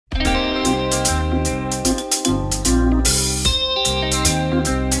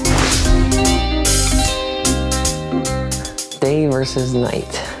versus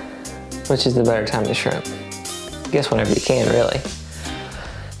night. Which is the better time to shrimp? Guess whenever you can, really.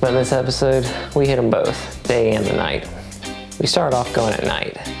 But in this episode, we hit them both, day and the night. We started off going at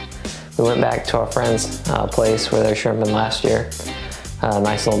night. We went back to our friend's place where they were shrimping last year.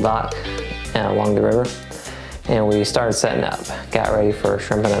 Nice little dock along the river. And we started setting up, got ready for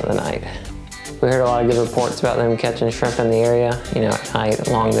shrimping at the night. We heard a lot of good reports about them catching shrimp in the area, at night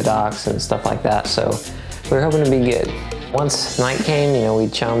along the docks and stuff like that. So we were hoping to be good. Once night came, we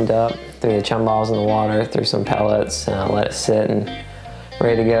chummed up, threw the chum balls in the water, threw some pellets, let it sit and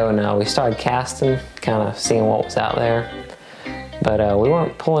ready to go. And we started casting, kind of seeing what was out there. But we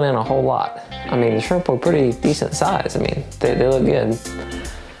weren't pulling in a whole lot. I mean, the shrimp were pretty decent size. I mean, they look good,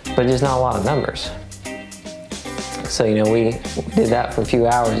 but just not a lot of numbers. So, we did that for a few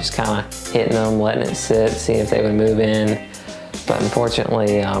hours, just kind of hitting them, letting it sit, seeing if they would move in. But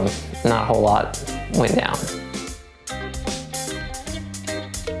unfortunately, not a whole lot went down.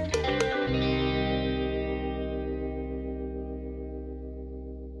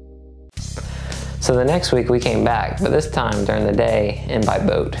 So the next week we came back, but this time during the day and by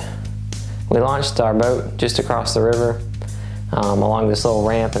boat. We launched our boat just across the river along this little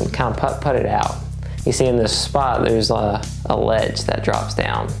ramp and kind of putted out. You see in this spot there's a ledge that drops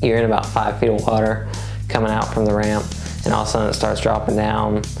down. You're in about 5 feet of water coming out from the ramp, and all of a sudden it starts dropping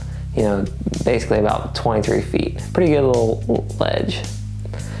down, basically about 23 feet. Pretty good little ledge.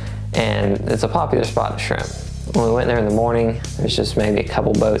 And it's a popular spot to shrimp. When we went there in the morning, there's just maybe a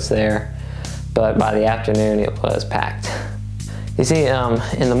couple boats there, but by the afternoon it was packed. You see,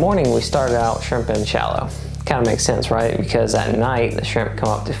 in the morning we started out shrimping shallow. Kind of makes sense, right? Because at night the shrimp come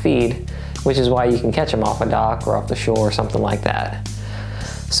up to feed, which is why you can catch them off a dock or off the shore or something like that.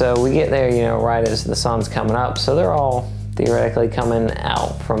 So we get there, right as the sun's coming up, so they're all theoretically coming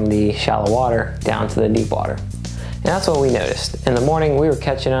out from the shallow water down to the deep water. And that's what we noticed. In the morning we were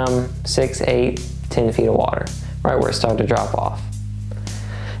catching them 6, 8, 10 feet of water, right where it started to drop off.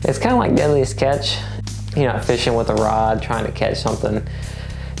 It's kind of like Deadliest Catch, fishing with a rod, trying to catch something.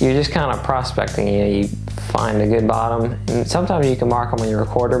 You're just kind of prospecting, you find a good bottom, and sometimes you can mark them on your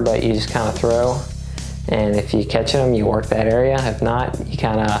recorder, but you just kind of throw, and if you catch them, you work that area. If not, you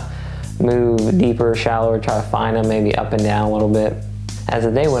kind of move deeper, shallower, try to find them, maybe up and down a little bit. As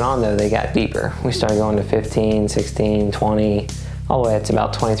the day went on though, they got deeper. We started going to 15, 16, 20, all the way up to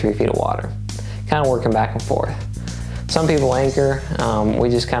about 23 feet of water. Kind of working back and forth. Some people anchor, we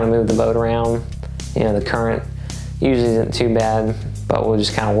just kind of move the boat around. The current usually isn't too bad, but we'll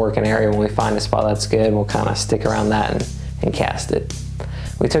just kind of work an area. When we find a spot that's good, we'll kind of stick around that and cast it.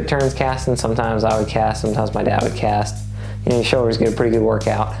 We took turns casting. Sometimes I would cast, sometimes my dad would cast. Your shoulders get a pretty good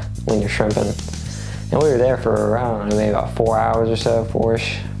workout when you're shrimping. And we were there for, I don't know, maybe about 4 hours or so,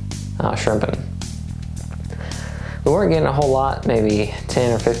 4-ish, shrimping. We weren't getting a whole lot, maybe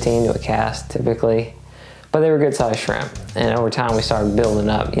 10 or 15 to a cast typically, but they were good sized shrimp. And over time we started building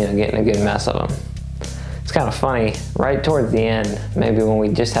up, getting a good mess of them. It's kind of funny, right towards the end, maybe when we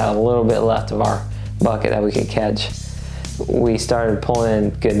just had a little bit left of our bucket that we could catch, we started pulling in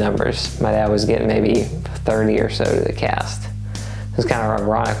good numbers. My dad was getting maybe 30 or so to the cast. It was kind of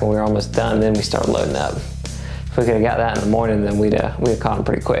ironic. When we were almost done, then we started loading up. If we could have got that in the morning, then we'd have caught them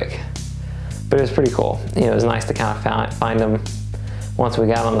pretty quick. But it was pretty cool. It was nice to kind of find them. Once we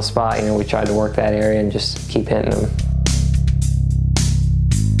got on the spot, we tried to work that area and just keep hitting them.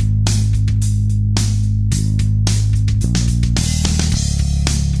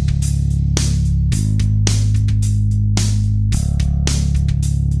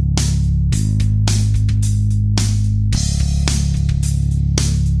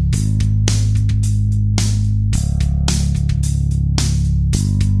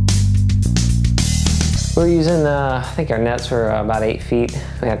 We were using, I think our nets were about 8 feet.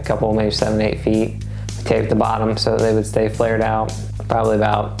 We had a couple, maybe 7, 8 feet. We taped the bottom so they would stay flared out. Probably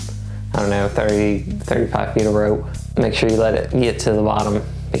about, 30, 35 feet of rope. Make sure you let it get to the bottom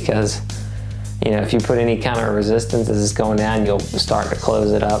because, if you put any kind of resistance as it's going down, you'll start to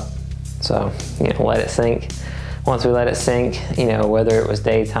close it up. So, let it sink. Once we let it sink, whether it was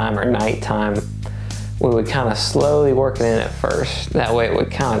daytime or nighttime, we would kind of slowly work it in at first. That way it would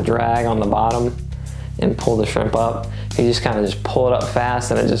kind of drag on the bottom and pull the shrimp up. If you just kind of pull it up fast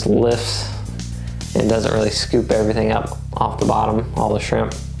and it just lifts and doesn't really scoop everything up off the bottom, all the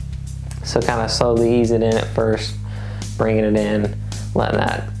shrimp. So kind of slowly ease it in at first, bringing it in, letting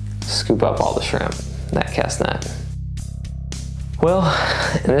that scoop up all the shrimp, that cast net. Well,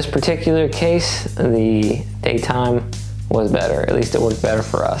 in this particular case, the daytime was better. At least it worked better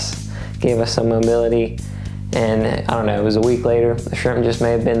for us. Gave us some mobility, and I don't know, it was a week later. The shrimp just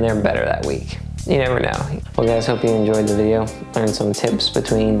may have been there better that week. you never know. Well guys, hope you enjoyed the video. Learned some tips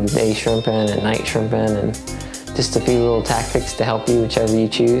between day shrimping and night shrimping, and just a few little tactics to help you, whichever you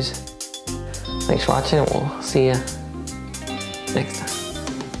choose. Thanks for watching, and we'll see you next time.